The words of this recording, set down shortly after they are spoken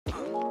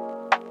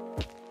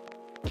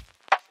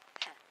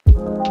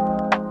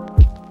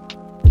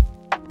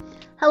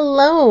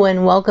Hello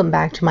and welcome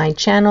back to my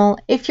channel.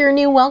 If you're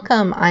new,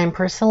 welcome. I'm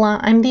Priscilla.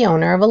 I'm the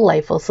owner of A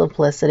Life of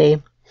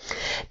Simplicity.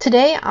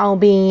 Today I'll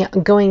be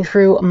going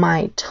through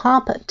my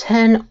top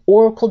 10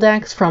 Oracle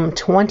decks from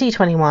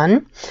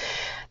 2021.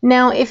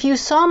 Now, if you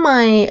saw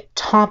my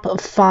top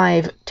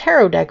 5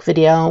 tarot deck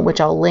video, which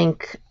I'll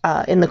link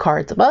in the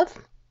cards above,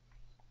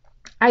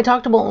 I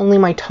talked about only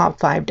my top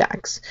 5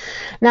 decks.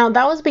 Now,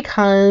 that was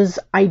because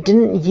I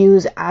didn't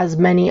use as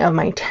many of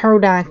my tarot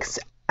decks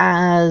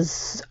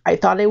as I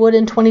thought I would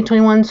in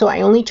 2021, so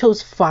I only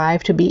chose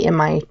 5 to be in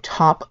my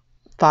top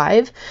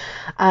 5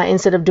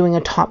 instead of doing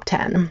a top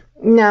 10.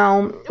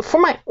 Now,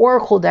 for my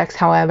Oracle decks,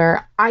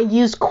 however, I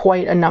used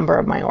quite a number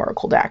of my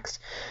Oracle decks.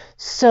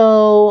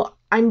 So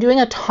I'm doing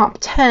a top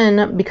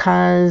 10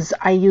 because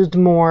I used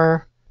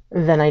more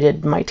than I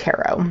did my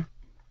tarot.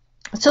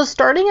 So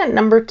starting at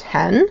number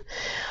 10,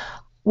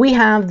 we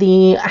have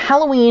the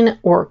Halloween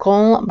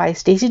Oracle by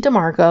Stacey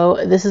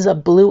DeMarco. This is a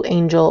Blue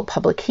Angel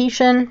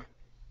publication.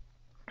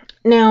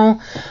 Now,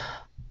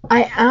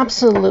 I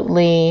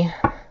absolutely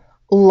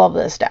love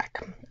this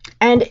deck,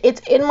 and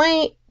it's in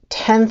my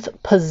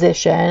 10th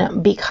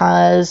position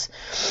because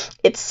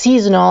it's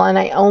seasonal and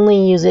I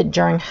only use it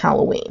during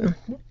Halloween.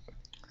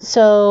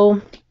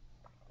 So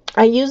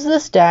I use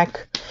this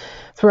deck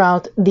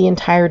throughout the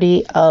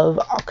entirety of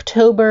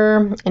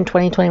October in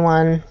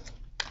 2021,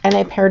 and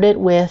I paired it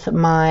with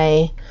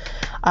my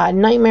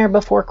Nightmare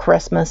Before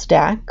Christmas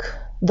deck.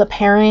 The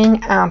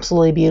pairing,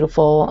 absolutely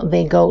beautiful.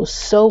 They go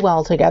so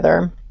well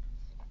together.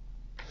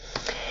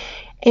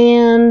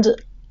 And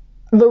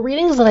the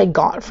readings that I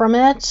got from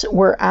it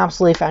were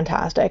absolutely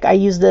fantastic. I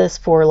use this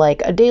for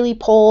like a daily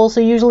poll.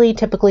 So usually,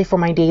 typically for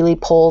my daily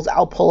polls,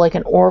 I'll pull like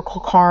an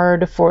Oracle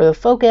card for the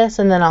focus,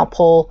 and then I'll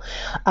pull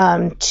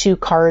 2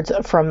 cards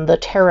from the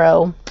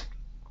tarot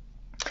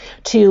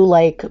to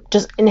like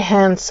just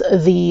enhance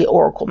the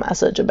Oracle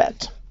message a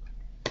bit.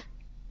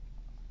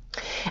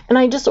 And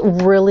I just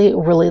really,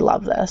 really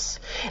love this.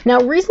 Now,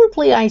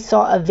 recently I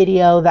saw a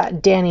video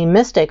that Danny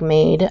Mystic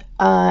made,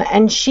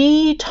 and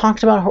she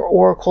talked about her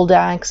Oracle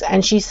decks,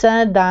 and she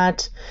said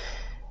that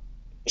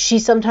she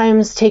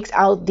sometimes takes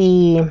out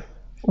the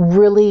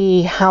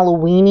really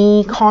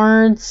Halloween-y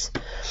cards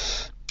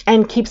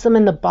and keeps them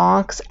in the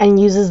box and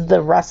uses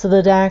the rest of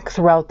the deck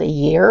throughout the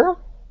year.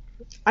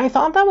 I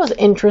thought that was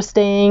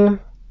interesting,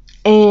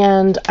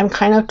 and I'm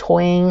kind of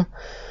toying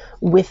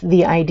with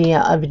the idea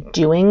of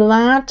doing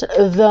that,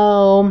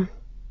 though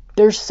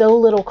there's so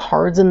little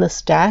cards in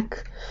this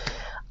deck.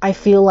 I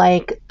feel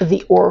like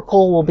the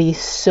Oracle will be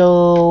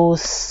so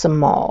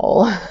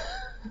small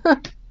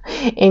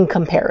in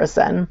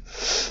comparison.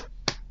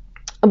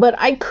 But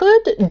I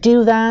could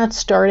do that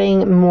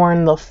starting more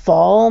in the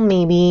fall,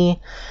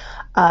 maybe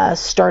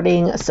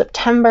starting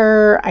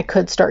September. I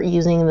could start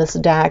using this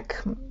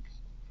deck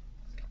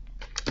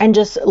and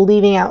just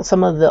leaving out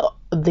some of the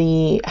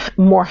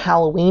more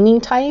Halloween-y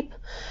type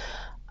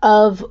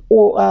of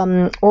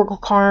Oracle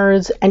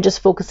cards and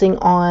just focusing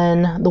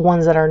on the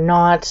ones that are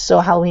not so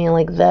Halloween,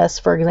 like this,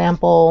 for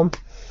example,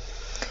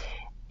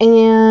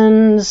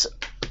 and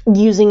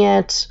using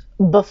it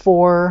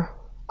before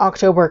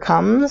October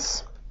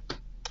comes,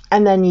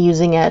 and then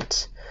using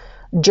it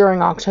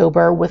during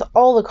October with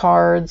all the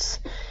cards,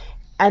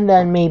 and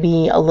then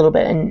maybe a little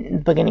bit in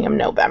the beginning of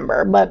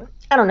November. But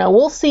I don't know.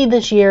 We'll see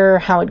this year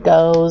how it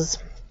goes.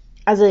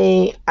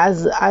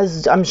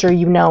 As I'm sure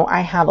you know,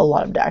 I have a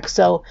lot of decks,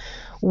 so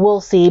we'll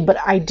see. But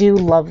I do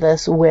love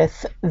this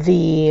with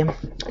the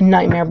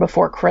Nightmare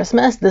Before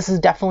Christmas. This is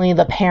definitely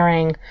the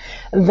pairing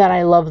that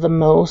I love the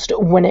most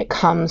when it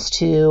comes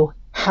to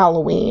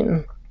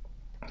Halloween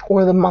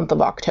or the month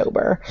of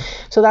October.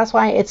 So that's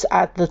why it's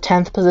at the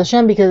 10th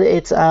position, because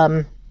it's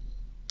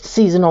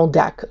seasonal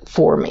deck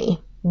for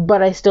me.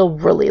 But I still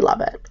really love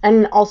it.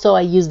 And also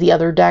I use the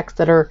other decks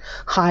that are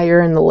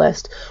higher in the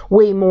list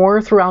way more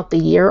throughout the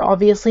year,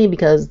 obviously,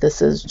 because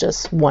this is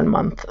just 1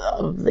 month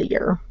of the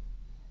year.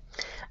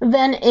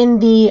 Then in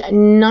the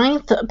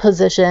 9th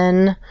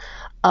position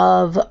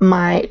of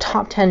my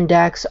top 10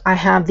 decks, I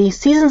have the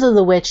Seasons of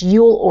the Witch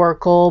Yule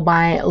Oracle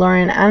by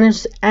Lauren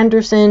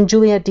Anderson,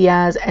 Juliet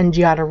Diaz, and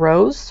Giada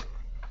Rose.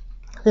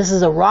 This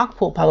is a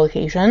Rockpool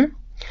publication.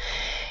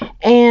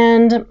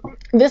 And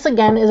this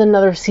again is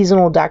another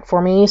seasonal deck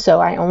for me, so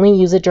I only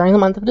use it during the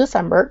month of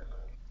December.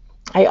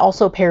 I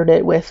also paired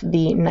it with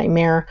the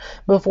Nightmare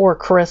Before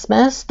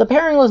Christmas. The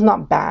pairing was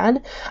not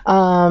bad,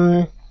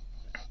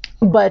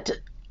 but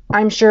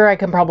I'm sure I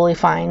can probably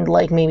find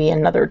like maybe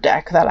another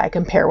deck that I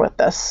can pair with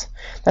this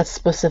that's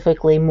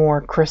specifically more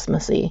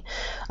Christmassy.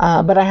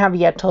 But I have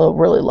yet to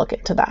really look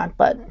into that.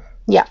 But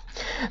yeah,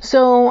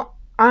 so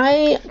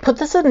I put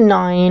this at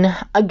 9.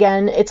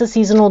 Again, it's a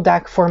seasonal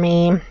deck for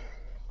me.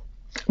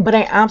 But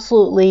I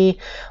absolutely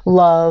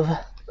love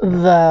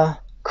the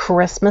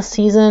Christmas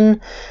season.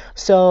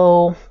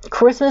 So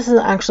Christmas is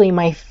actually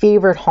my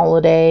favorite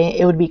holiday.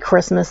 It would be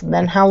Christmas,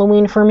 then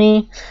Halloween for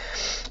me.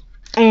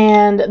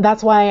 And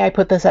that's why I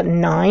put this at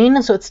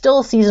 9. So it's still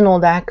a seasonal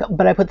deck,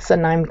 but I put this at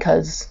 9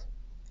 because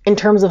in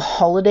terms of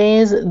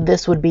holidays,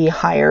 this would be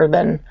higher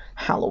than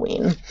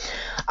Halloween.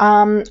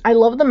 I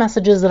love the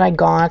messages that I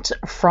got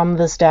from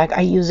this deck.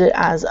 I use it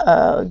as,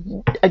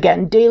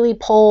 again, daily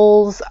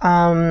pulls.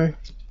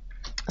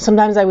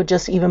 Sometimes I would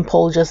just even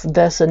pull just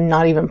this and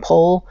not even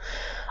pull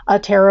a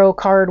tarot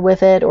card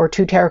with it or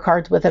 2 tarot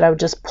cards with it. I would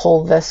just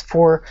pull this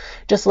for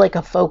just like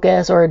a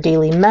focus or a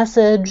daily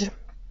message.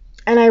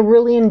 And I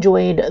really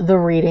enjoyed the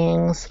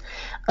readings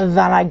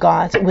that I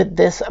got with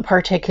this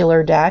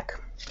particular deck.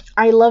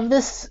 I love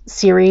this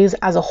series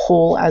as a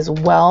whole as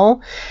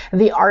well.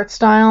 The art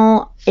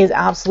style is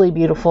absolutely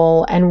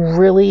beautiful and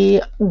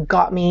really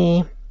got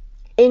me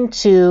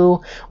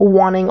into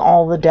wanting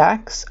all the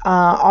decks.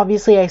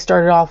 Obviously, I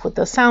started off with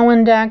the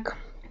Samhain deck,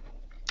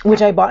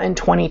 which I bought in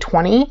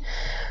 2020.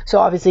 So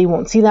obviously you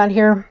won't see that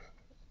here.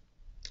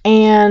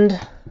 And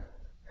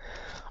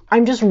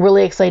I'm just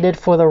really excited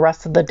for the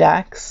rest of the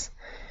decks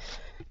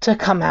to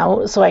come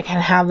out so I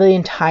can have the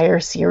entire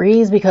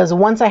series, because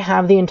once I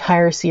have the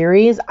entire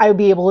series, I'll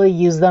be able to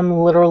use them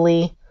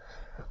literally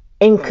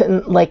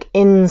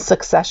in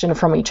succession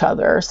from each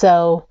other.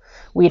 So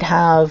we'd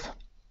have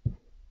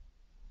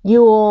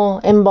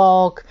Yule in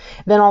bulk,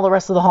 then all the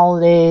rest of the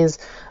holidays,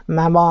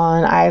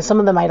 Mabon. Some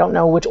of them I don't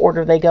know which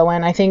order they go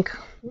in. I think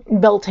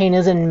Beltane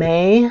is in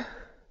May.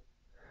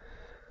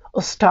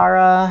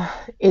 Ostara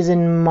is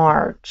in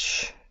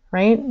March,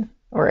 right?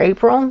 Or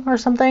April or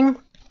something.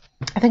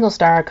 I think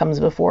Ostara comes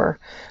before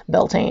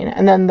Beltane.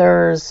 And then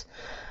there's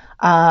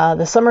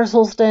the summer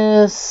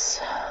solstice,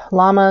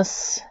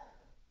 Lammas,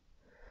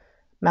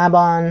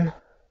 Mabon,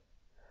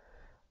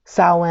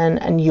 Samhain,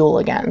 and Yule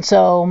again.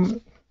 So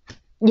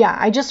yeah,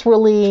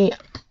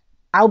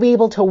 I'll be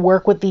able to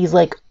work with these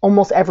like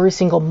almost every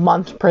single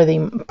month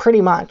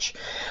pretty much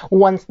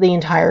once the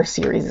entire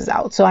series is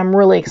out. So I'm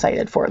really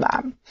excited for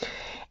that.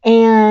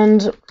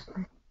 And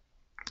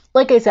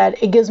like I said,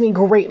 it gives me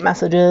great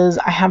messages.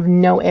 I have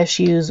no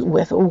issues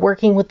with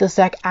working with this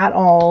deck at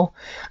all.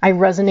 I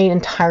resonate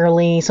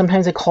entirely.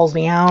 Sometimes it calls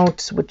me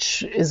out,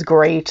 which is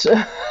great.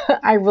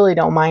 I really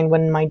don't mind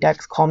when my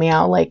decks call me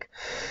out. Like,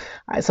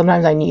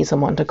 sometimes I need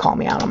someone to call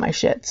me out on my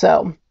shit.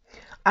 So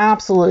I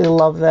absolutely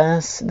love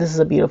this. This is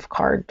a beautiful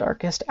card,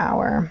 Darkest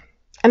Hour.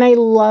 And I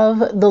love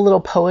the little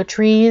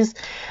poetry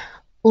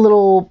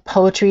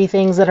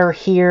things that are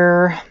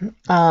here.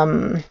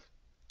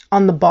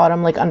 On the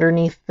bottom, like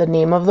underneath the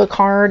name of the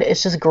card.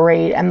 It's just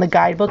great. And the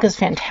guidebook is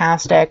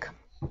fantastic.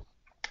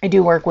 I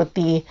do work with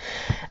the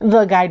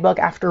guidebook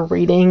after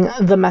reading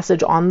the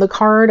message on the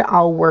card.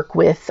 I'll work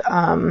with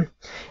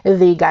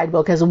the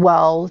guidebook as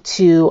well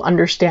to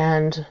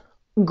understand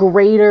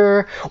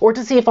greater, or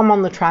to see if I'm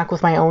on the track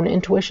with my own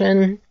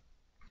intuition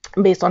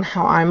based on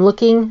how I'm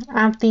looking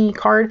at the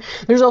card.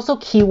 There's also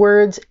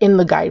keywords in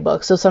the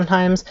guidebook. So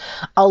sometimes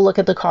I'll look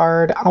at the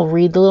card, I'll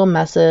read the little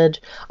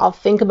message, I'll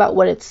think about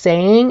what it's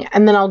saying,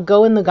 and then I'll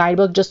go in the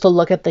guidebook just to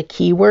look at the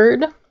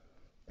keyword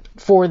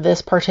for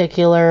this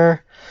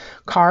particular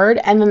card.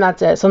 And then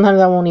that's it.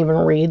 Sometimes I won't even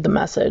read the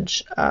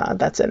message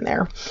that's in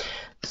there.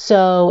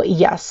 So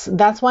yes,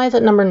 that's why it's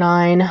at number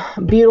 9.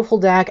 Beautiful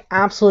deck.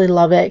 Absolutely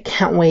love it.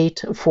 Can't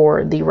wait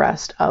for the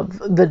rest of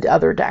the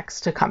other decks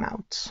to come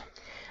out.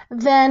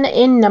 Then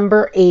in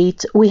number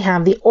 8, we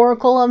have The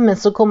Oracle of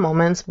Mystical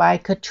Moments by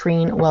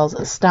Katrine Wells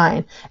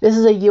Stein. This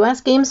is a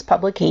US Games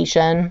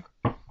publication.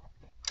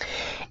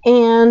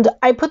 And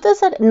I put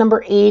this at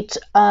number 8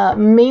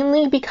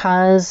 mainly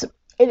because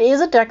it is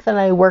a deck that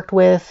I worked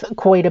with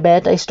quite a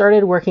bit. I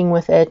started working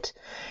with it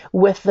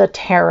with the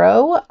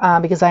tarot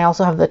because I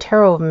also have the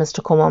Tarot of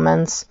Mystical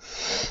Moments.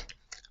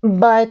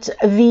 But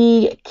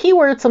the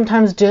keywords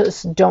sometimes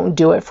just don't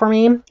do it for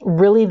me.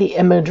 Really, the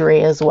imagery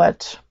is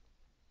what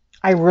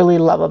I really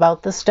love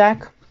about this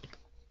deck.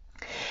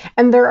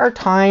 And there are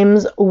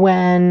times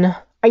when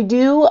I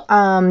do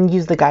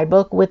use the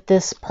guidebook with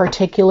this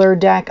particular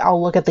deck.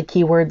 I'll look at the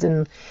keywords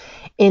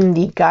in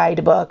the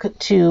guidebook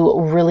to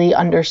really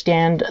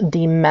understand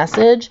the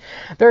message.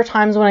 There are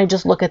times when I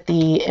just look at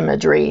the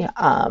imagery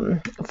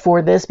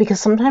for this, because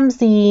sometimes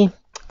the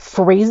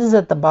phrases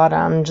at the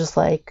bottom, just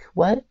like,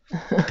 what?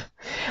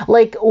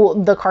 Like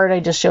the card I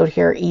just showed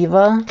here,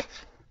 Eva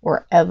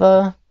or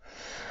Eva.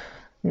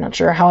 I'm not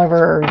sure,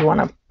 however you want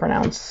to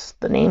pronounce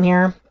the name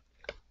here.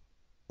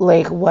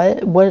 Like,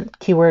 what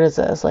keyword is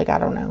this? Like, I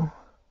don't know.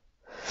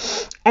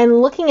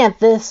 And looking at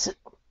this,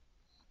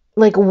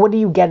 like, what are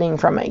you getting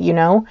from it, you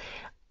know?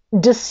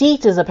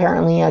 Deceit is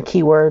apparently a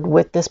keyword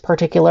with this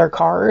particular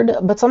card,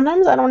 but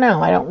sometimes I don't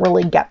know. I don't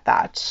really get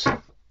that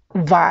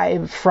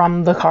vibe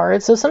from the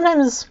card. So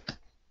sometimes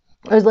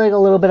there's like a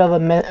little bit of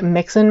a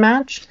mix and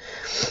match.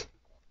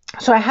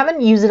 So I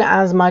haven't used it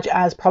as much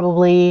as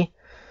probably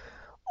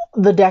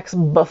the decks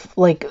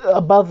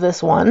above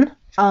this one,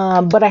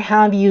 but I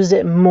have used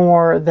it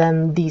more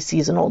than the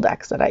seasonal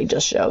decks that I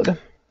just showed.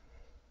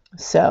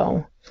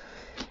 So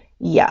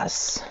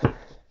yes,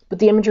 but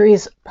the imagery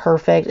is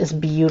perfect. It's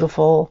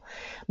beautiful,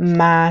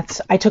 matte.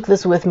 I took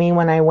this with me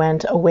when I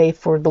went away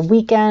for the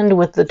weekend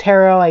with the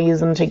tarot. I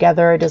used them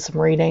together. I did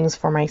some readings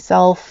for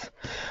myself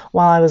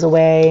while I was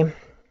away.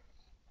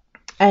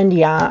 And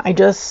yeah,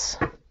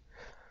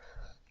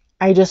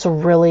 I just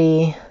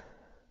really,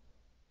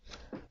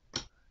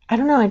 I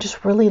don't know, I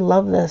just really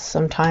love this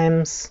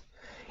sometimes.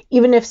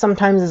 Even if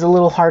sometimes it's a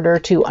little harder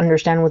to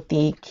understand with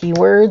the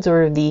keywords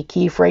or the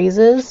key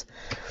phrases.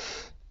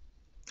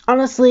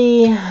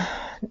 Honestly,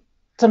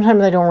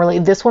 sometimes I don't really,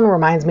 this one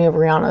reminds me of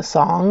Rihanna's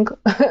song.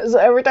 So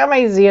every time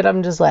I see it,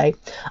 I'm just like,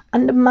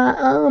 under my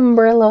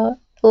umbrella,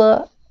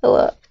 Ella,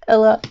 Ella,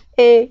 Ella,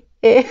 eh,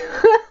 eh.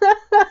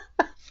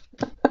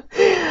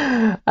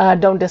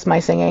 Don't diss my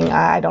singing.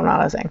 I don't know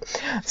how to sing.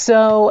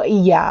 So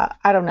yeah,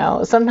 I don't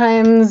know.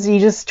 Sometimes you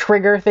just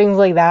trigger things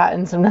like that,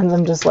 and sometimes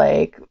I'm just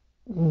like,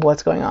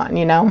 what's going on,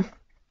 you know?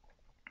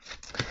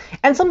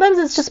 And sometimes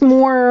it's just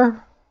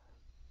more,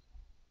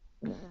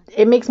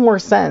 it makes more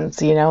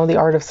sense, you know, the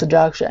art of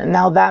seduction.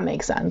 Now that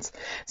makes sense.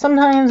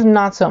 Sometimes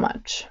not so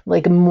much,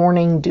 like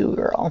Morning Dew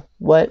Girl.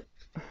 What?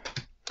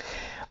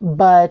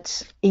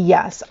 But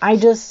yes, I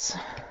just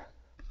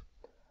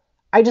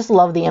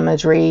love the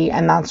imagery,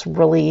 and that's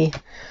really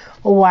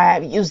why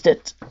I've used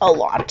it a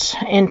lot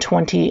in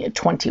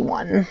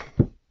 2021.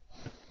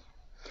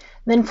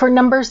 Then for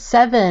number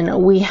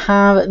 7, we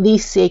have the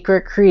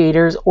Sacred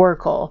Creators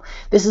Oracle.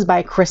 This is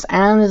by Chris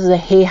Ann. This is a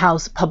Hay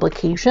House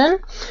publication.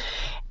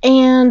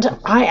 And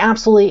I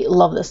absolutely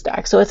love this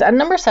deck. So it's at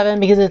number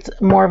 7 because it's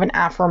more of an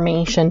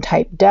affirmation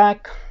type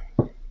deck.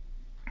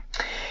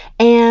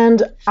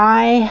 And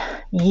I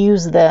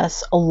use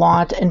this a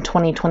lot in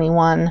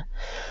 2021,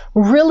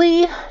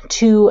 really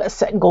to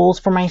set goals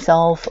for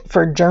myself,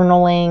 for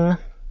journaling.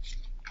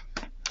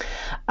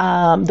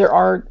 There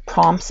are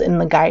prompts in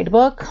the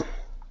guidebook,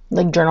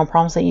 like journal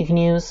prompts that you can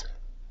use.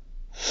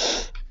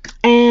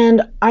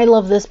 And I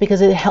love this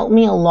because it helped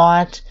me a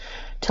lot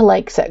to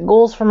like set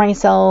goals for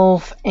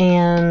myself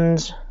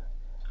and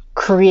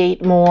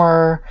create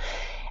more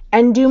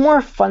and do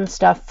more fun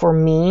stuff for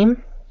me.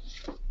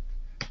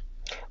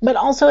 But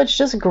also it's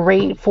just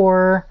great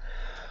for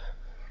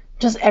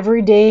just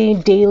everyday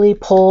daily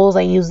polls.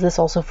 I use this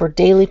also for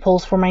daily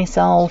polls for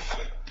myself.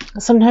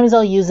 Sometimes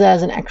I'll use it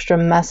as an extra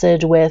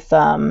message with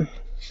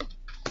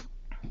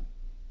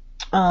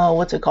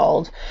what's it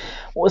called?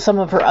 With some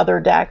of her other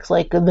decks,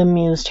 like the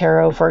Muse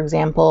Tarot, for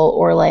example,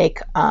 or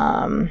like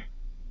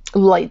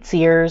Light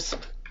Seers.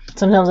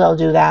 Sometimes I'll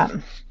do that.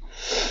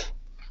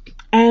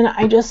 And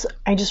I just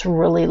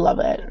really love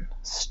it.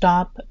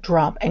 Stop,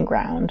 drop, and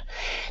ground.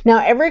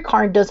 Now, every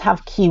card does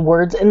have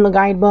keywords in the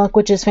guidebook,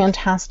 which is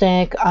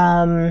fantastic.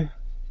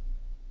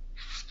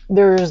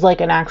 There's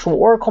like an actual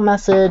oracle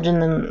message,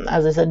 and then,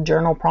 as I said,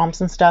 journal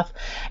prompts and stuff.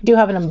 I do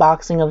have an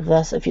unboxing of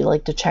this if you'd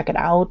like to check it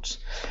out.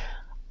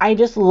 I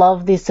just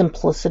love the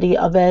simplicity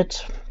of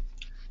it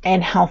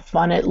and how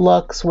fun it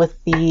looks with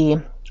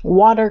the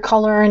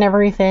watercolor and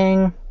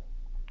everything.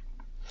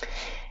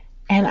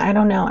 And I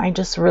don't know, I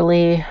just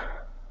really,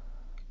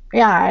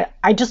 yeah,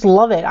 I just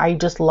love it. I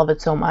just love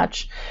it so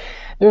much.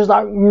 There's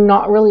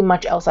not really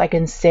much else I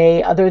can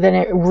say other than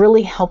it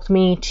really helped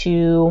me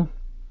to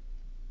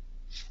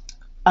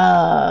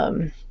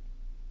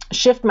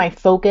shift my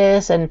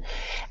focus and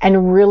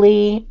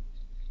really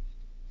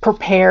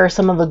prepare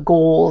some of the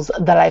goals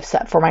that I've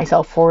set for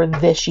myself for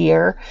this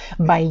year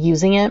by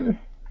using it.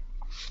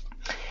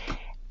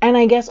 And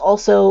I guess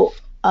also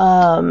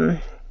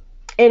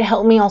it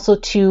helped me also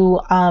to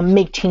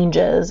make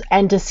changes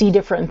and to see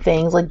different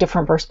things, like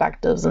different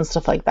perspectives and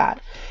stuff like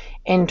that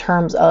in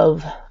terms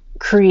of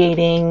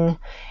creating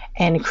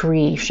and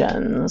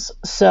creations.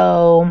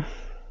 So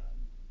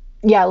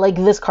yeah, like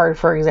this card,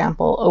 for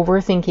example,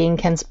 overthinking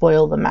can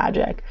spoil the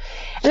magic.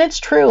 And it's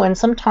true. And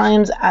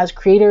sometimes as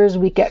creators,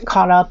 we get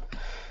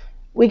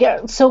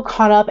so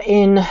caught up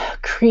in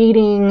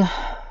creating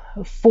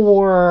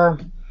for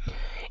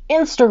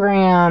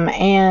Instagram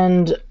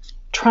and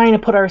trying to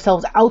put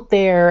ourselves out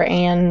there,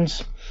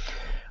 and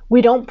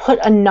we don't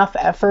put enough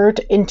effort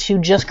into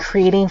just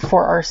creating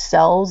for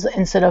ourselves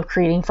instead of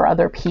creating for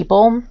other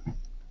people.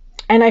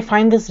 And I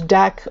find this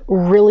deck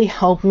really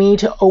helped me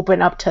to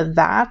open up to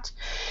that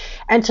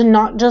and to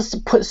not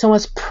just put so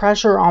much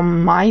pressure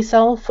on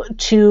myself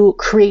to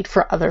create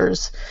for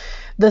others.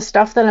 The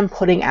stuff that I'm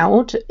putting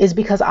out is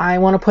because I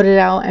want to put it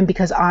out and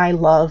because I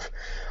love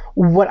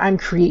what I'm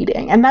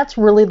creating. And that's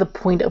really the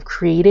point of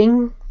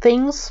creating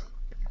things.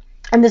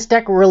 And this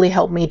deck really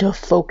helped me to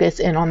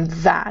focus in on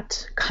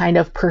that kind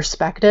of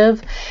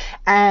perspective.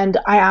 And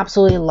I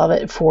absolutely love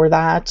it for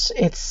that.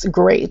 It's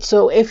great.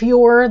 So if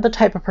you're the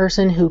type of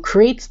person who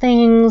creates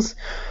things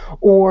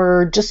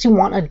or just you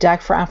want a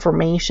deck for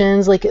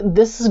affirmations, like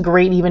this is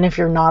great even if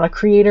you're not a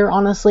creator,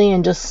 honestly,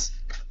 and just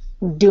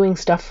doing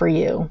stuff for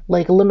you,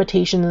 like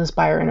limitations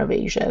inspire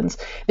innovations.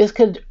 This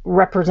could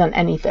represent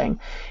anything.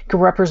 It could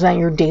represent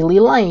your daily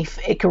life.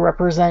 It could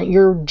represent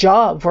your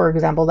job, for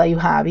example, that you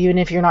have, even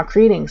if you're not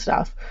creating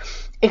stuff.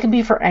 It could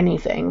be for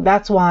anything.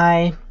 That's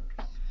why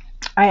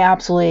I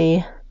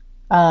absolutely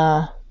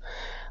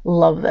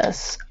love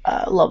this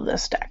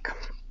deck.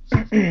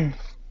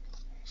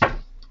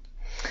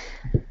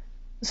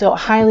 So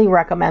highly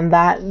recommend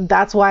that.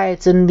 That's why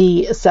it's in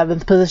the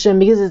 7th position,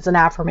 because it's an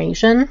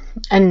affirmation,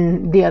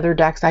 and the other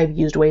decks I've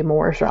used way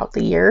more throughout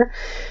the year.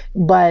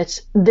 But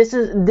this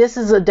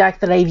is a deck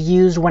that I've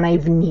used when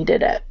I've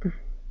needed it,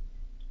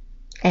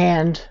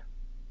 and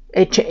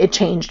it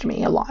changed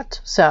me a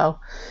lot. So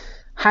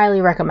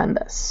highly recommend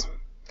this.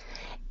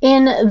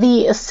 In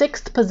the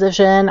 6th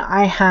position,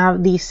 I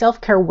have the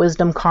Self-Care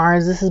Wisdom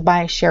cards. This is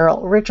by Cheryl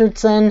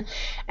Richardson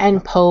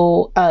and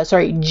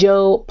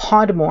Joe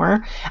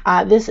Podmore.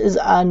 This is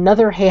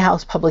another Hay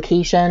House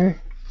publication.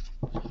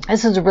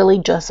 This is really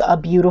just a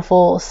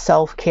beautiful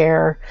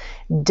self-care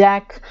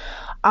deck.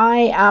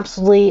 I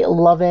absolutely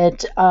love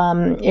it.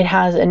 It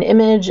has an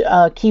image,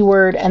 a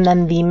keyword, and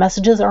then the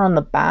messages are on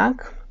the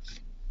back.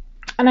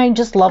 And I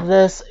just love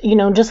this, you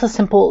know, just a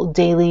simple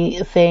daily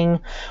thing,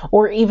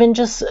 or even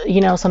just,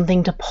 you know,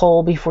 something to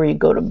pull before you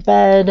go to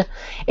bed.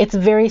 It's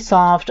very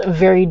soft,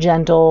 very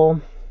gentle,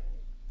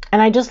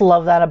 and I just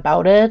love that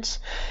about it.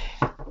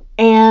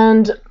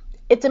 And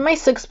it's in my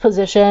 6th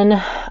position.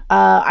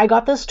 I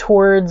got this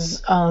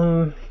towards,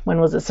 when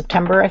was it,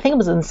 September? I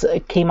think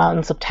it came out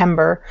in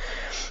September,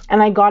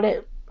 and I got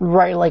it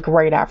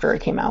right after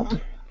it came out,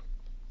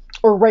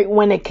 or right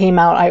when it came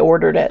out, I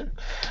ordered it.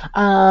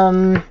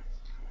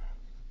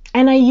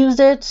 And I used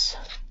it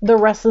the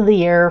rest of the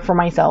year for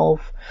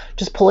myself,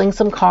 just pulling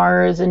some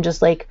cards and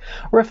just like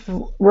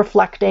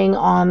reflecting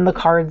on the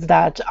cards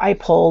that I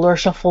pulled or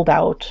shuffled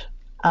out,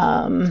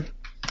 and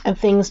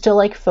things to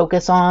like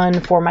focus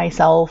on for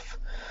myself.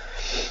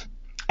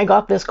 I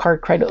got this card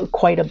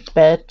quite a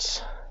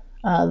bit.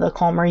 The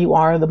calmer you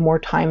are, the more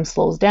time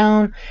slows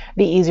down,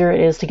 the easier it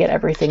is to get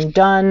everything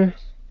done.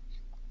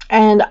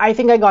 And I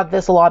think I got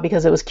this a lot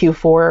because it was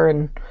Q4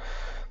 and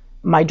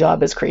my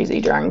job is crazy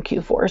during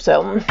Q4,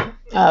 so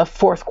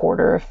 4th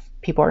quarter if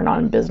people are not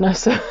in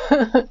business.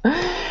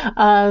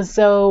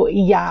 So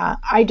yeah,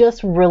 I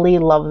just really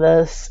love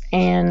this,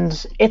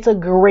 and it's a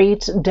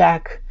great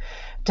deck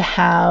to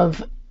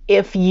have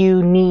if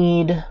you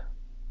need,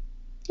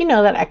 you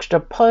know, that extra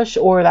push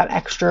or that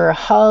extra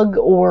hug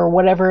or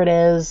whatever it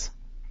is.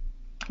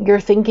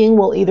 Your thinking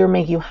will either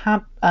make you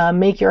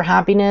make your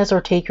happiness or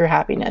take your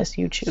happiness.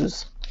 You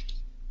choose.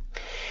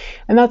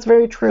 And that's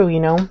very true, you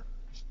know.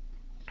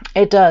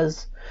 It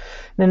does.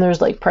 Then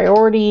there's like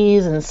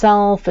priorities and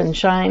self and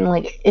shine.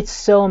 Like, it's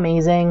so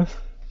amazing.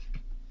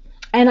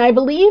 And I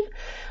believe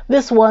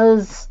this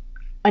was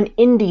an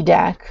indie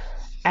deck,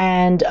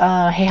 and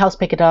Hay House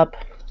picked it up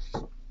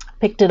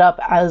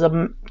as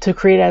to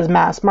create it as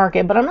mass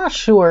market, but I'm not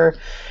sure.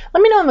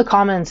 Let me know in the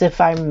comments if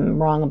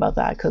I'm wrong about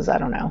that, because I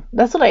don't know.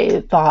 That's what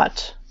I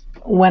thought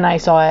when I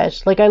saw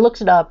it. Like, I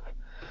looked it up.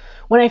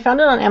 When I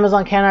found it on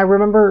Amazon Canada, I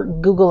remember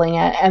Googling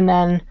it, and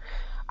then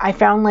I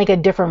found like a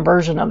different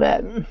version of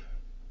it.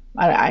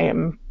 I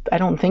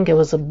don't think it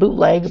was a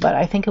bootleg, but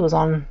I think it was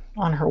on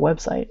her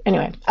website.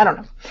 Anyway, I don't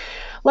know.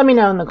 Let me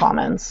know in the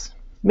comments.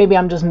 Maybe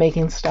I'm just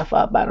making stuff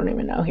up. I don't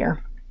even know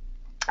here.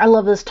 I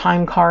love this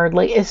time card.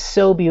 Like, it's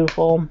so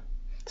beautiful.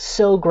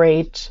 So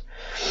great.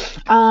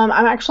 I'm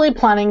actually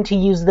planning to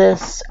use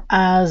this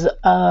as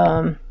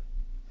a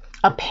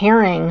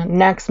pairing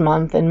next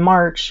month in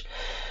March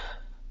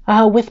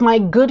with my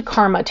Good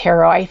Karma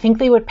Tarot. I think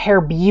they would pair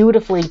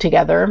beautifully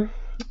together.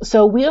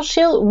 So we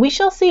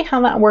shall see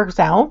how that works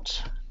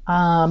out.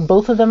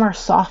 Both of them are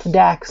soft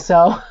decks,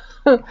 so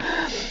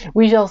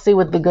we shall see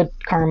with the Good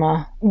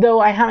Karma.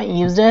 Though I haven't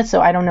used it, so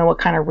I don't know what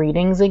kind of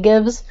readings it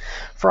gives.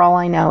 For all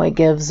I know, it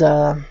gives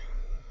a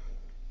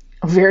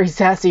very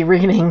sassy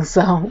reading,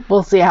 so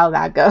we'll see how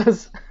that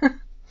goes.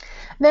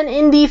 Then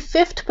in the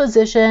 5th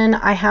position,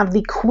 I have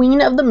the Queen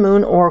of the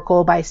Moon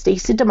Oracle by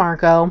Stacey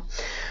DeMarco.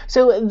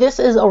 So this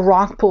is a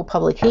Rockpool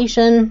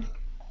publication.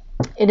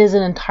 It is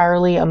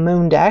entirely a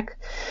moon deck.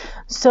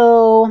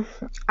 So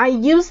I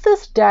use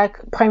this deck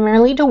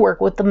primarily to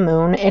work with the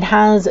moon. It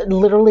has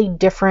literally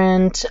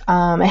different,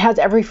 it has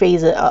every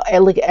phase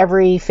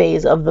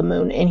of the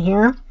moon in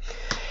here.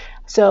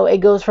 So it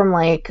goes from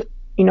like,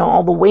 you know,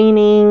 all the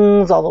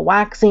wanings, all the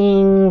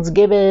waxings,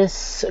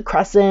 gibbous,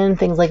 crescent,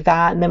 things like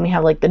that. And then we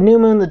have like the new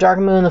moon, the dark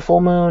moon, the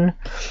full moon,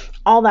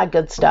 all that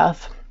good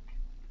stuff.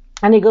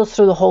 And it goes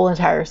through the whole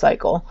entire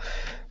cycle.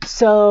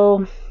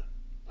 So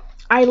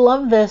I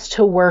love this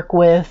to work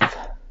with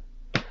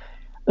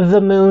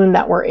the moon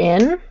that we're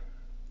in.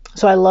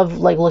 So I love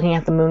like looking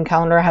at the moon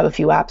calendar. I have a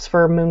few apps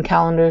for moon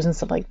calendars and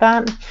stuff like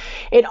that.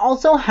 It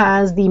also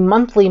has the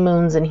monthly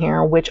moons in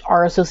here, which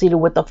are associated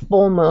with the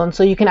full moon.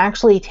 So you can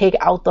actually take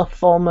out the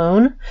full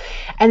moon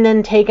and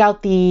then take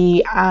out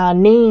the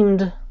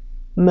named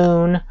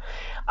moon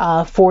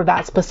for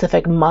that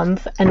specific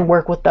month and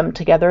work with them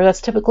together.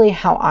 That's typically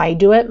how I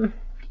do it.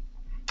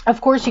 Of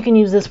course, you can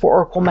use this for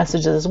oracle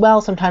messages as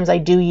well. Sometimes I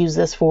do use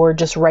this for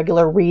just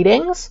regular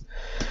readings.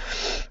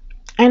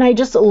 And I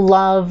just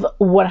love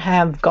what I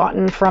have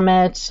gotten from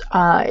it.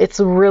 It's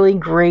really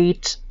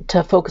great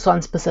to focus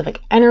on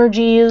specific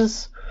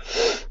energies.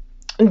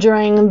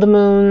 during the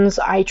moons,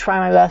 I try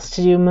my best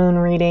to do moon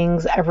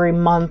readings every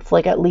month,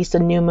 like at least a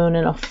new moon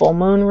and a full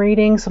moon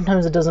reading.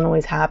 Sometimes it doesn't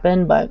always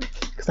happen, but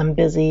because I'm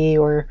busy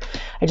or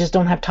I just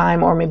don't have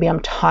time, or maybe I'm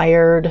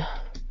tired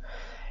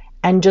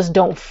and just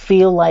don't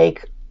feel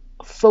like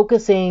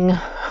focusing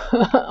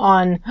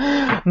on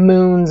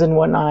moons and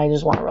whatnot. I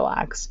just want to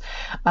relax,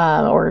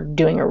 or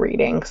doing a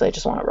reading because I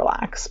just want to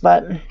relax.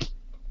 But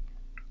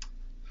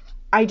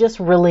I just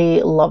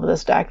really love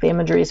this deck. The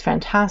imagery is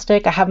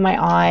fantastic. I have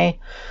my eye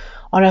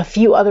on a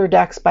few other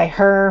decks by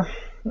her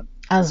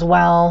as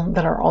well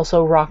that are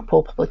also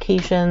Rockpool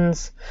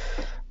publications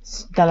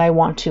that I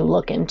want to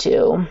look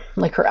into,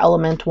 like her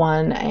element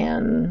one,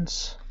 and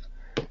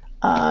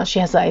she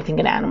has, I think,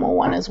 an animal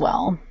one as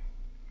well.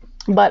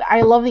 But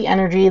I love the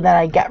energy that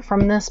I get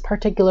from this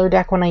particular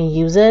deck when I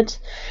use it,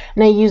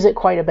 and I use it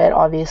quite a bit,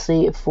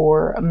 obviously,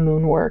 for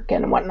moon work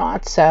and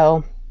whatnot.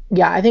 So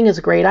yeah, I think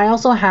it's great. I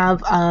also have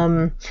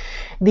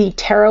the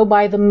Tarot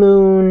by the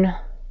Moon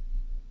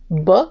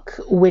book,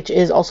 which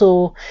is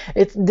also,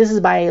 this is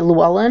by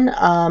Llewellyn.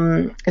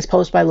 It's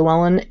published by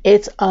Llewellyn.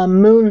 It's a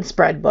moon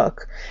spread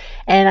book,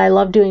 and I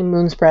love doing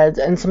moon spreads,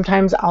 and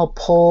sometimes I'll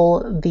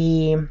pull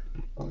the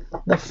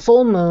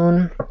full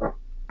moon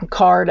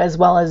card as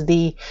well as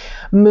the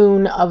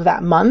moon of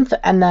that month,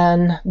 and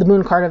then the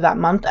moon card of that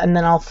month, and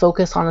then I'll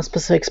focus on a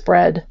specific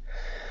spread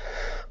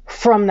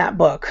from that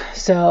book.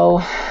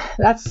 So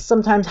that's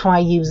sometimes how I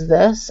use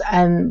this,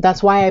 and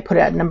that's why I put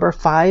it at number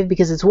 5,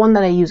 because it's one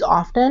that I use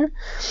often,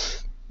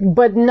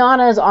 but not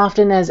as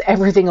often as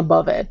everything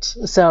above it.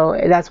 So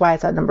that's why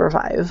it's at number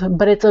 5.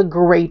 But it's a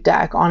great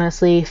deck,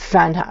 honestly,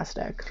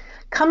 fantastic.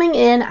 Coming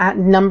in at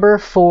number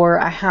 4,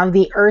 I have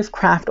the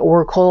Earthcraft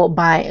Oracle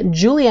by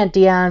Juliet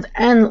Diaz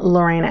and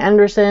Lorraine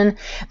Anderson.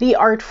 The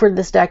art for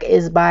this deck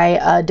is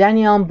by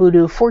Danielle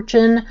Boudou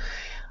Fortune.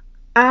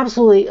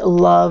 Absolutely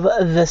love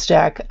this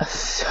deck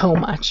so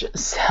much.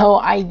 So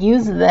I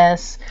used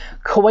this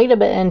quite a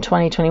bit in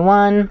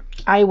 2021.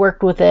 I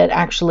worked with it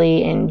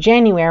actually in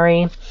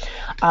January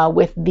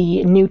with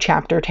the New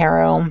Chapter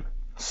Tarot.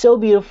 So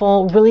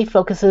beautiful, really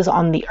focuses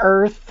on the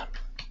earth,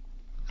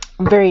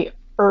 very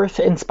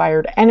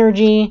earth-inspired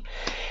energy,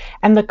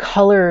 and the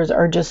colors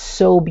are just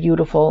so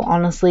beautiful.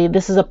 Honestly,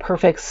 this is a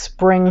perfect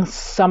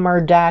spring-summer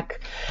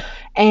deck.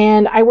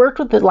 And I worked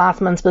with it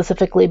last month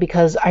specifically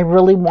because I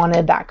really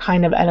wanted that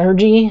kind of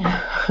energy,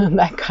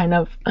 that kind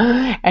of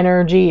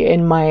energy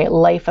in my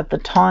life at the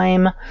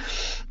time.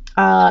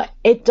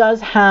 It does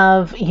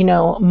have, you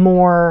know,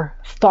 more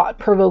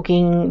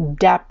thought-provoking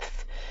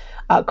depth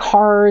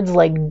cards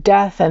like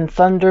Death and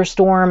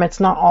Thunderstorm. It's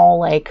not all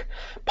like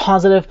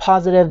positive.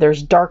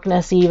 There's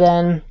darkness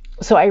even.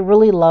 So I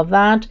really love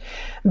that.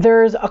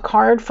 There's a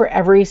card for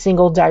every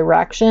single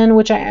direction,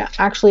 which I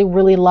actually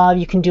really love.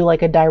 You can do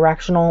like a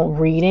directional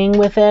reading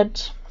with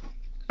it.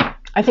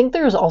 I think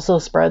there's also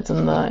spreads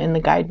in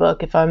the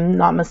guidebook, if I'm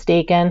not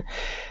mistaken.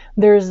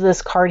 There's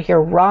this card here,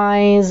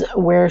 Rise,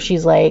 where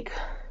she's like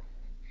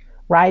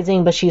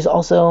rising, but she's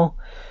also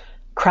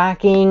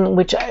cracking,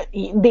 which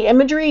the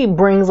imagery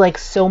brings like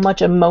so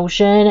much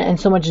emotion and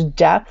so much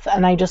depth,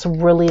 and I just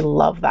really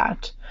love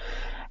that.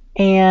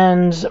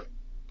 And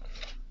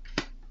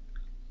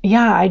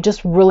yeah, I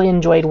just really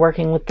enjoyed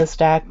working with this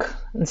deck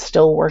and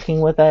still working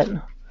with it.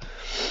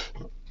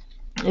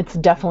 It's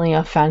definitely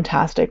a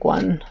fantastic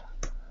one.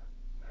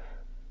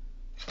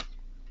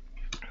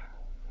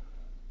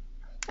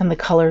 And the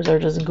colors are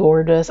just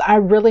gorgeous. I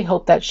really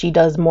hope that she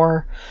does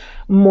more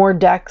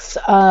decks.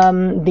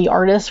 The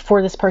artist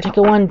for this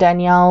particular one,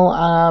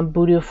 Danielle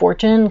Boudou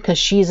Fortune, because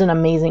she's an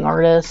amazing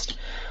artist.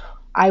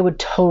 I would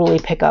totally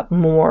pick up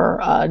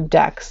more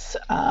decks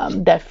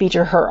that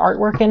feature her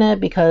artwork in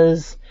it,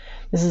 because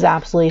this is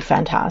absolutely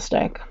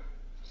fantastic.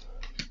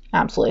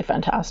 Absolutely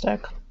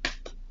fantastic.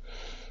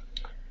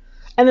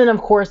 And then,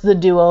 of course, the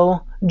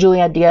duo,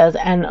 Juliet Diaz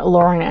and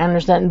Lorraine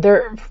Anderson,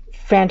 they're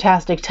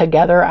fantastic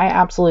together. I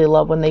absolutely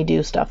love when they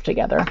do stuff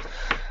together.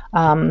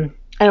 And,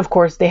 of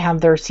course, they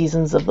have their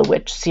Seasons of the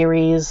Witch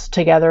series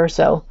together,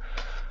 so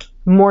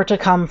more to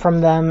come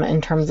from them in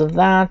terms of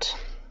that.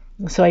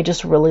 So I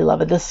just really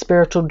love it. This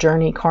Spiritual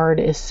Journey card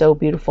is so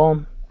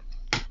beautiful.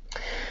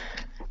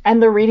 And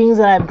the readings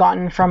that I've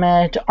gotten from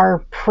it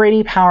are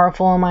pretty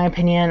powerful, in my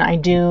opinion. I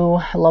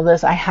do love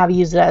this. I have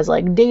used it as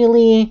like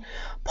daily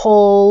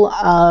pull,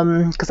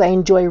 because I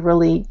enjoy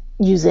really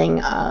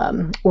using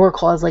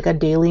Oracle as like a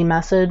daily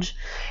message.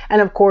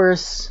 And of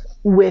course,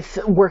 with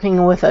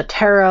working with a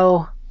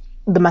tarot,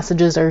 the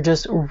messages are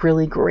just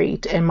really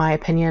great, in my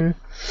opinion,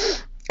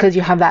 because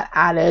you have that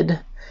added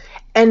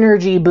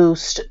energy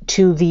boost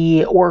to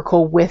the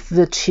Oracle with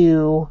the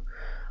two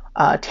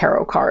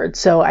tarot cards.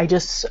 So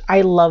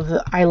I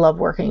love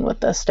working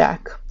with this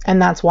deck,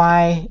 and that's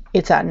why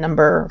it's at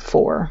number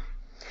 4.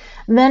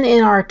 Then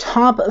in our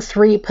top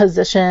 3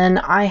 position,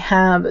 I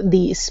have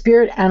the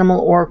Spirit Animal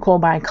Oracle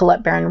by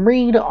Colette Baron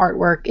Reed.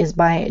 Artwork is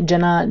by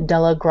Jenna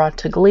Della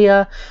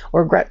Grottaglia,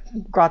 or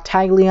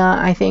Grottaglia,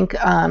 I think.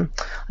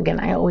 Again,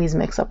 I always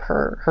mix up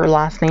her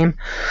last name.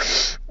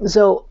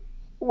 So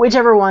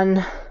whichever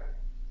one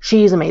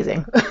she's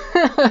amazing.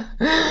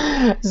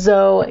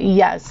 So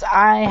yes,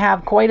 I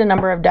have quite a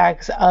number of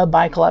decks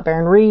by Colette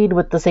Baron-Reid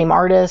with the same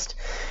artist.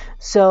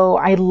 So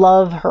I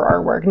love her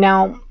artwork.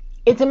 Now,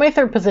 it's in my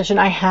third position.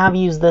 I have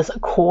used this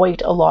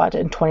quite a lot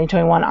in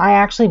 2021. I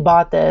actually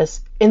bought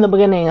this in the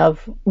beginning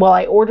of, well,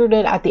 I ordered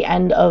it at the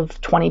end of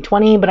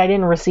 2020, but I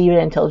didn't receive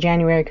it until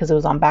January because it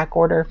was on back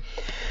order.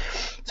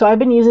 So I've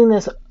been using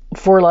this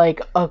for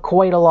like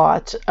quite a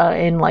lot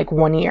in like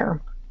 1 year.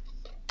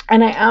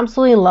 And I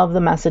absolutely love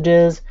the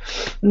messages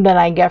that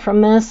I get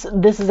from this.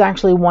 This is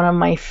actually one of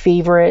my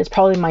favorites,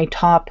 probably my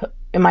top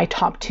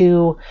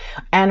 2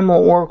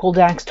 animal oracle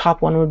decks.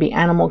 Top 1 would be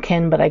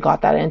Animalkin, but I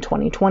got that in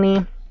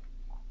 2020.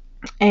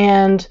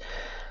 And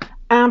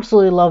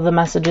absolutely love the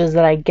messages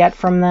that I get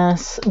from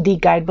this. The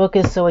guidebook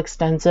is so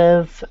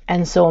extensive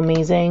and so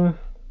amazing.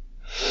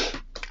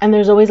 And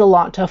there's always a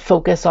lot to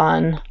focus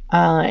on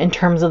in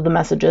terms of the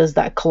messages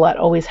that Colette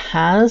always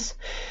has.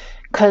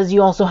 Because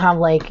you also have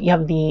you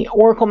have the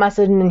oracle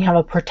message and then you have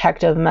a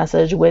protective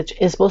message, which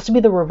is supposed to be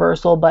the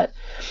reversal, but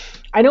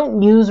I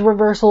don't use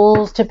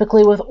reversals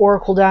typically with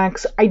oracle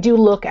decks. I do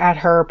look at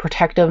her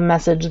protective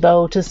message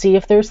though to see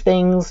if there's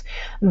things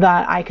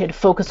that I could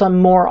focus on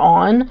more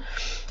on.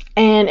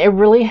 And it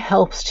really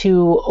helps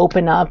to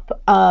open up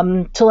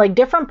to like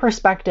different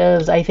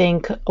perspectives, I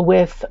think,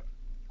 with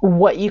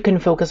what you can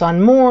focus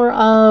on more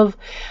of,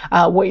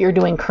 what you're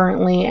doing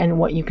currently, and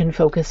what you can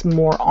focus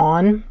more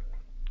on.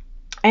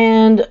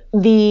 And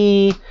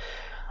the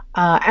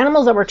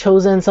animals that were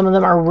chosen, some of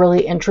them are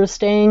really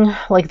interesting.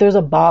 Like there's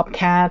a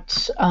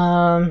bobcat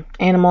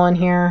animal in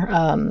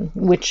here,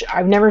 which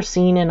I've never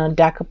seen in a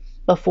deck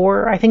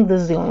before. I think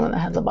this is the only one that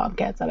has a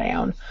bobcat that I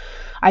own.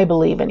 I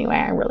believe anyway.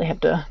 I really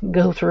have to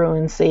go through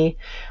and see.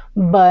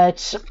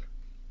 But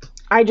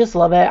I just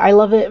love it. I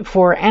love it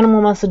for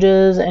animal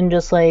messages and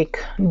just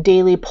like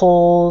daily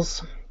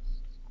polls.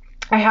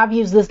 I have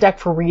used this deck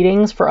for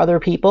readings for other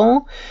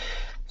people.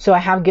 So I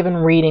have given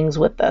readings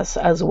with this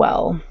as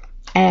well.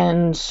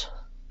 And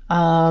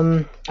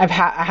I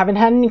haven't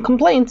had any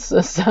complaints.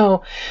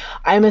 So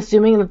I'm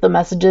assuming that the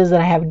messages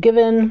that I have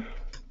given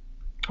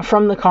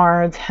from the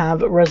cards have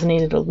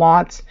resonated a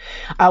lot.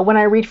 When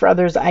I read for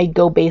others, I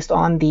go based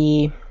on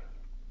the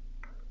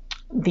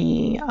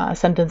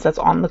sentence that's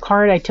on the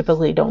card. I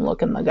typically don't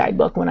look in the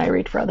guidebook when I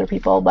read for other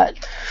people, but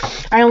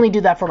I only do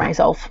that for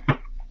myself.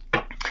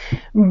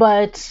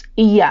 But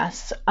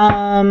yes,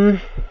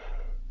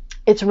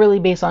 it's really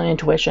based on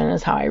intuition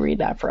is how I read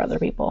that for other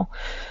people.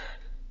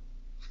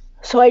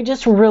 So I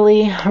just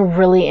really,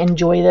 really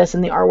enjoy this,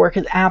 and the artwork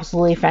is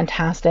absolutely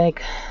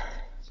fantastic.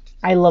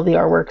 I love the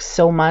artwork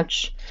so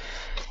much.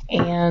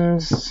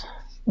 And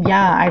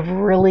yeah, I've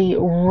really,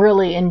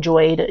 really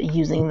enjoyed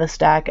using this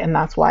deck, and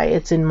that's why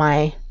it's in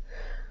my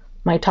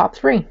top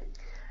 3.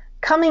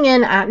 Coming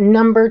in at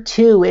number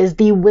 2 is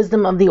the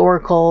Wisdom of the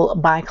Oracle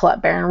by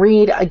Colette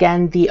Baron-Reid.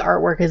 Again, the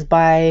artwork is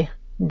by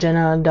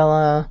Jenna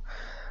Della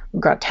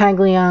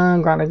Grataglia,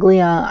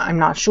 I'm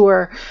not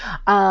sure.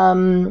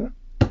 And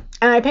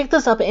I picked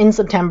this up in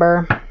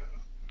September,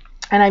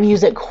 and I've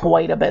used it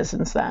quite a bit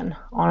since then,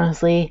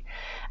 honestly.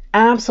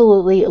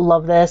 Absolutely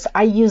love this.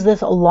 I use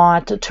this a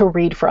lot to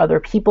read for other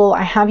people.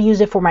 I have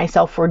used it for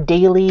myself for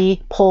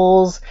daily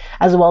polls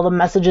as well. The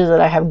messages that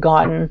I have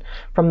gotten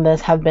from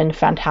this have been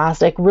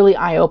fantastic, really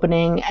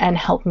eye-opening, and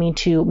helped me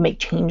to make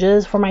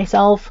changes for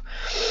myself.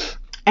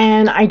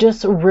 And I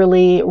just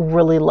really,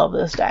 really love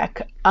this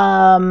deck.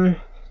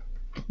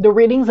 The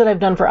readings that I've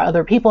done for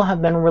other people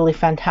have been really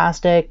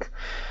fantastic.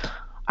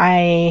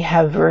 I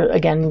have,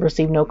 again,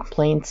 received no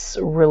complaints,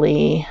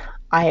 really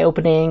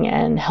eye-opening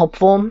and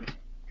helpful.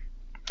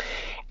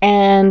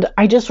 And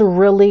I just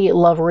really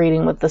love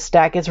reading with this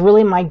deck. It's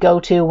really my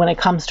go-to when it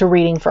comes to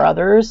reading for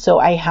others. So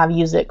I have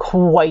used it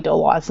quite a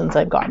lot since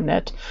I've gotten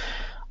it.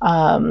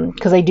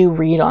 Because I do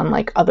read on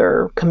like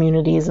other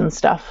communities and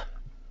stuff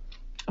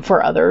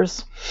for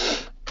others.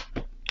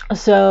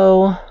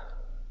 So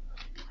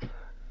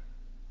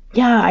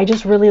yeah, I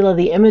just really love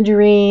the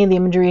imagery. The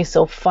imagery is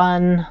so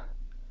fun.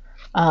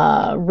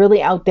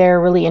 Really out there,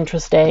 really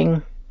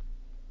interesting.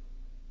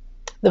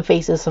 The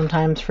faces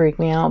sometimes freak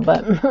me out,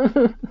 but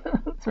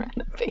it's a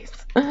random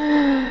face.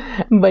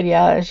 But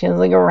yeah, she has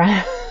like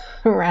a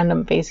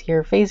random face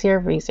here, face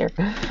here, face here.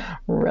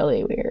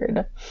 Really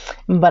weird.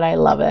 But I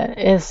love it.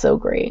 It's so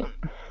great.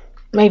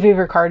 My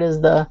favorite card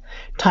is the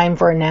Time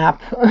for a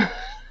Nap.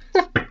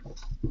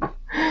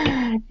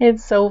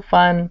 It's so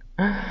fun.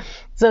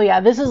 So yeah,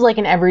 this is like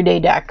an everyday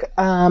deck.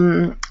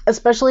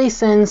 Especially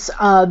since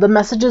the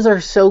messages are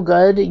so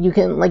good. You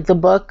can, like,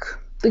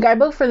 the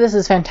guidebook for this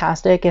is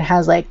fantastic. It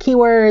has like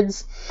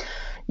keywords,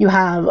 you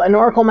have an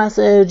oracle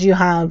message, you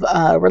have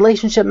a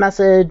relationship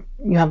message,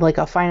 you have like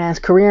a finance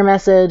career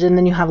message, and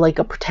then you have like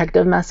a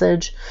protective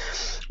message,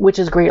 which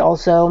is great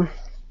also.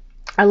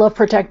 I love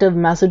protective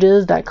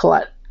messages that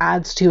Colette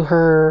adds to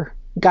her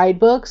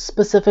guidebook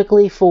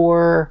specifically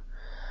for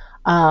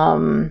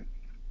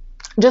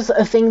just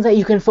things that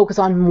you can focus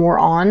on more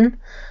on.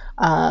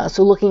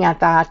 So looking at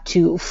that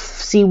to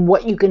see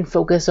what you can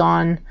focus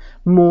on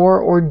more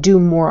or do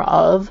more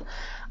of.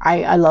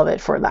 I love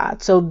it for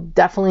that. So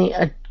definitely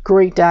a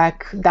great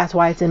deck. That's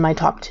why it's in my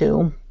top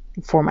 2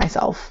 for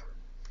myself.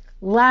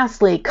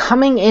 Lastly,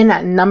 coming in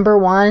at number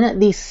 1,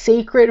 the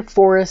Sacred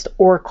Forest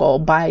Oracle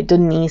by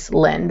Denise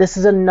Linn. This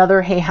is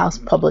another Hay House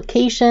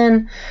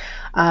publication.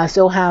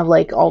 So have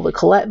like all the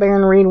Colette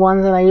Baron Reid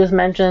ones that I just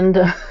mentioned.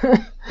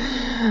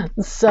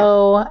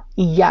 So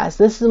yes,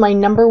 this is my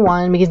number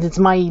 1 because it's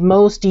my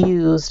most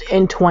used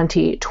in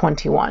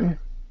 2021.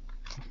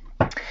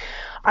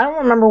 I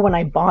don't remember when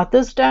I bought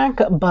this deck,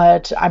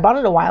 but I bought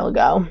it a while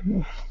ago.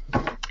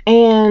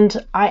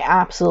 And I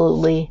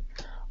absolutely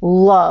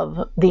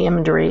love the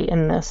imagery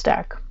in this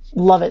deck.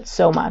 Love it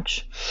so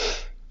much.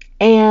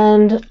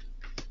 And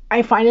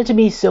I find it to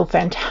be so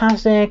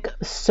fantastic.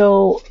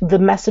 So the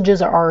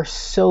messages are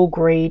so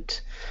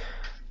great.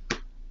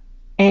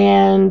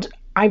 And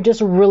I've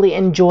just really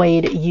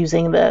enjoyed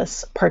using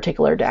this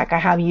particular deck. I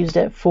have used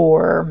it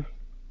for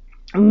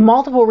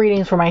multiple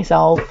readings for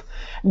myself,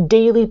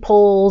 daily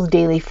pulls,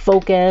 daily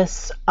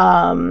focus.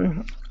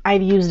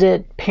 I've used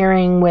it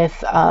pairing with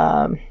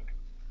the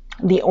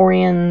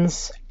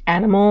Orion's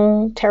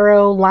Animal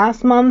Tarot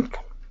last month.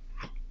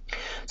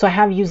 So I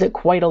have used it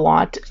quite a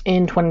lot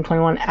in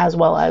 2021, as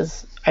well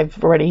as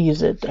I've already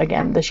used it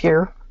again this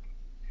year.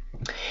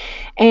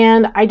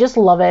 And I just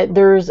love it.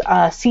 There's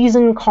a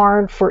season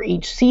card for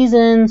each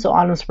season. So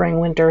autumn, spring,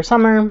 winter,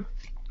 summer.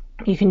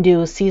 You can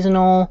do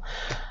seasonal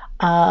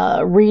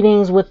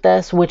readings with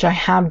this, which I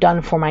have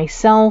done for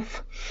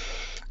myself.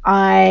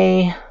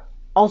 I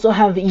also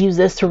have used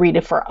this to read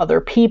it for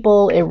other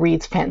people. It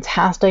reads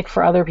fantastic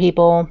for other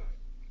people.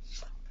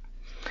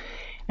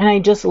 And I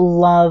just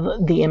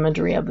love the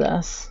imagery of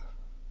this.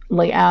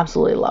 Like,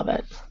 absolutely love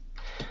it.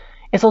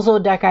 It's also a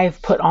deck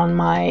I've put on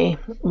my,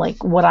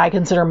 like, what I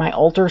consider my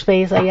altar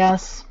space, I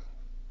guess.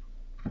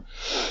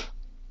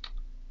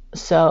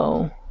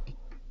 So,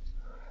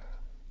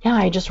 yeah,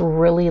 I just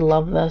really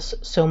love this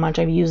so much.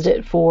 I've used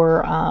it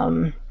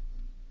for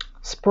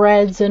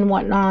spreads and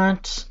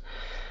whatnot.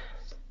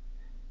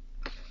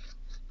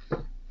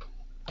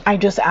 I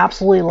just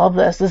absolutely love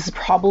this. This is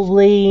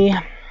probably,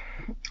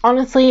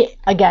 honestly,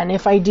 again,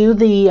 if I do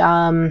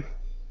the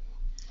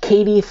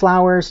Katie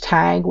Flowers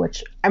tag,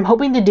 which I'm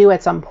hoping to do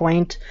at some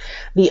point,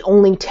 the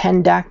only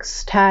 10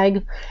 decks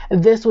tag,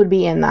 this would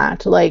be in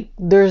that. Like,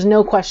 there's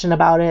no question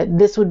about it.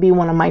 This would be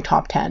one of my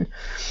top 10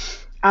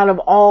 out of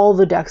all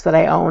the decks that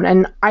I own.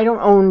 And I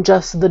don't own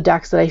just the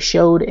decks that I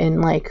showed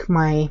in like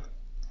my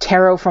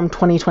tarot from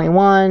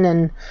 2021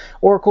 and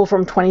Oracle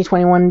from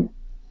 2021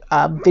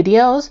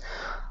 videos.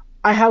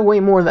 I have way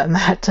more than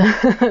that.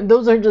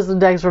 Those are just the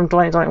decks from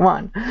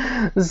 2021.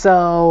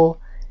 So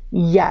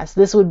yes,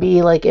 this would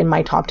be like in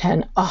my top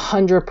 10,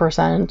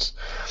 100%,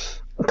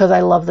 because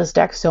I love this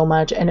deck so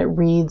much and it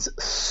reads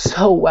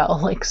so well,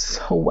 like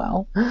so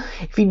well.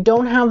 If you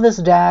don't have this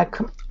deck,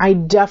 I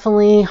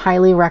definitely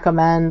highly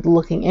recommend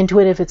looking into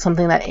it if it's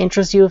something that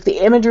interests you. If the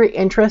imagery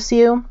interests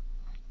you,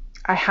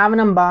 I have an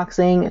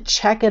unboxing.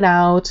 Check it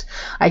out.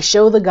 I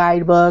show the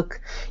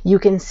guidebook. You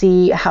can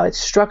see how it's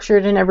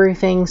structured and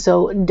everything.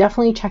 So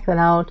definitely check that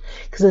out,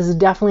 because this is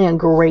definitely a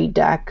great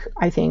deck,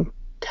 I think,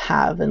 to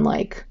have. And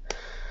like,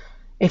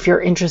 if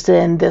you're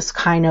interested in this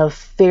kind of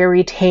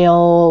fairy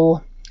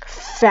tale,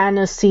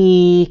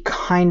 fantasy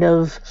kind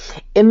of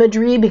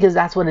imagery, because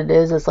that's what it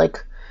is. It's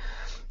like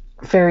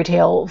fairy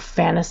tale,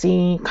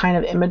 fantasy kind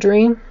of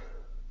imagery.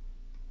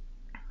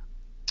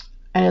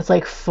 And it's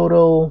like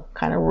photo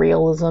kind of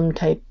realism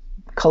type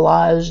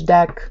collage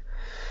deck,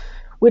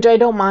 which I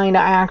don't mind.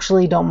 I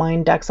actually don't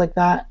mind decks like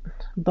that,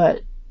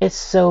 but it's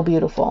so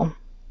beautiful.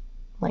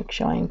 Like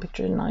showing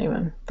pictures, not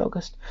even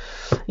focused.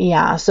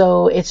 Yeah,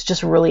 so it's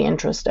just really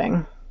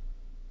interesting.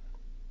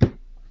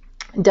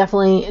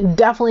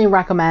 Definitely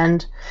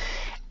recommend.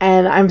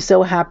 And I'm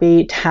so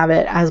happy to have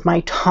it as my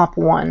top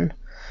 1.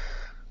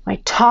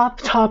 My top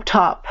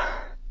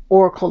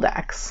Oracle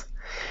decks.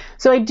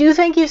 So I do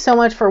thank you so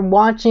much for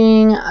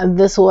watching.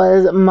 This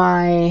was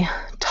my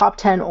top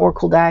 10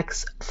 Oracle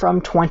decks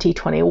from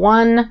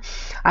 2021.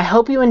 I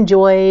hope you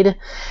enjoyed,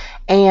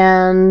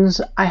 and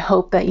I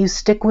hope that you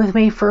stick with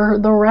me for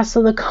the rest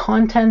of the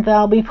content that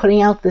I'll be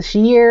putting out this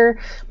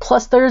year.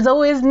 Plus, there's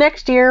always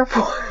next year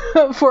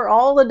for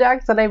all the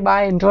decks that I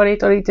buy in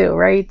 2022,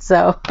 right?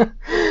 So,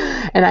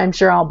 and I'm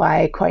sure I'll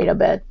buy quite a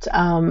bit.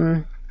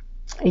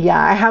 Yeah,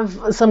 I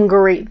have some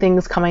great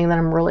things coming that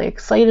I'm really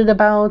excited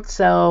about.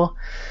 So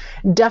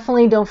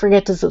definitely don't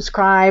forget to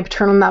subscribe,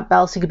 turn on that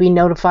bell so you can be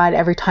notified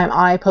every time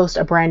I post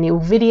a brand new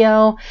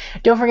video.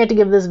 Don't forget to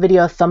give this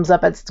video a thumbs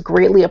up. It's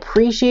greatly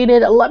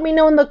appreciated. Let me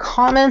know in the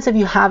comments if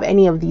you have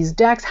any of these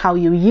decks, how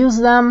you use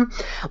them.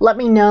 Let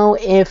me know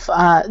if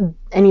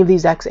any of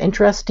these decks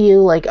interest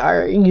you. Like,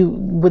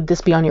 would this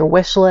be on your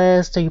wish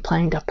list? Are you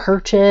planning to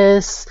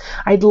purchase?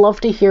 I'd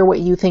love to hear what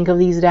you think of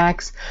these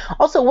decks.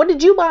 Also, what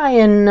did you buy,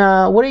 and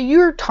what are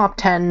your top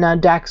 10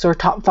 decks or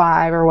top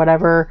 5 or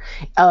whatever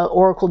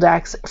Oracle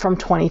decks from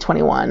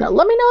 2021?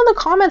 Let me know in the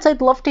comments. I'd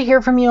love to hear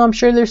from you. I'm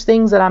sure there's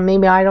things that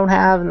maybe I don't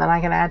have and that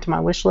I can add to my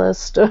wish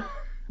list.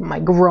 my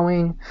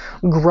growing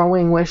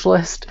wish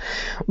list.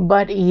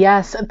 But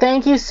yes,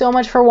 thank you so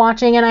much for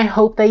watching, and I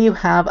hope that you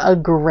have a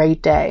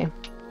great day.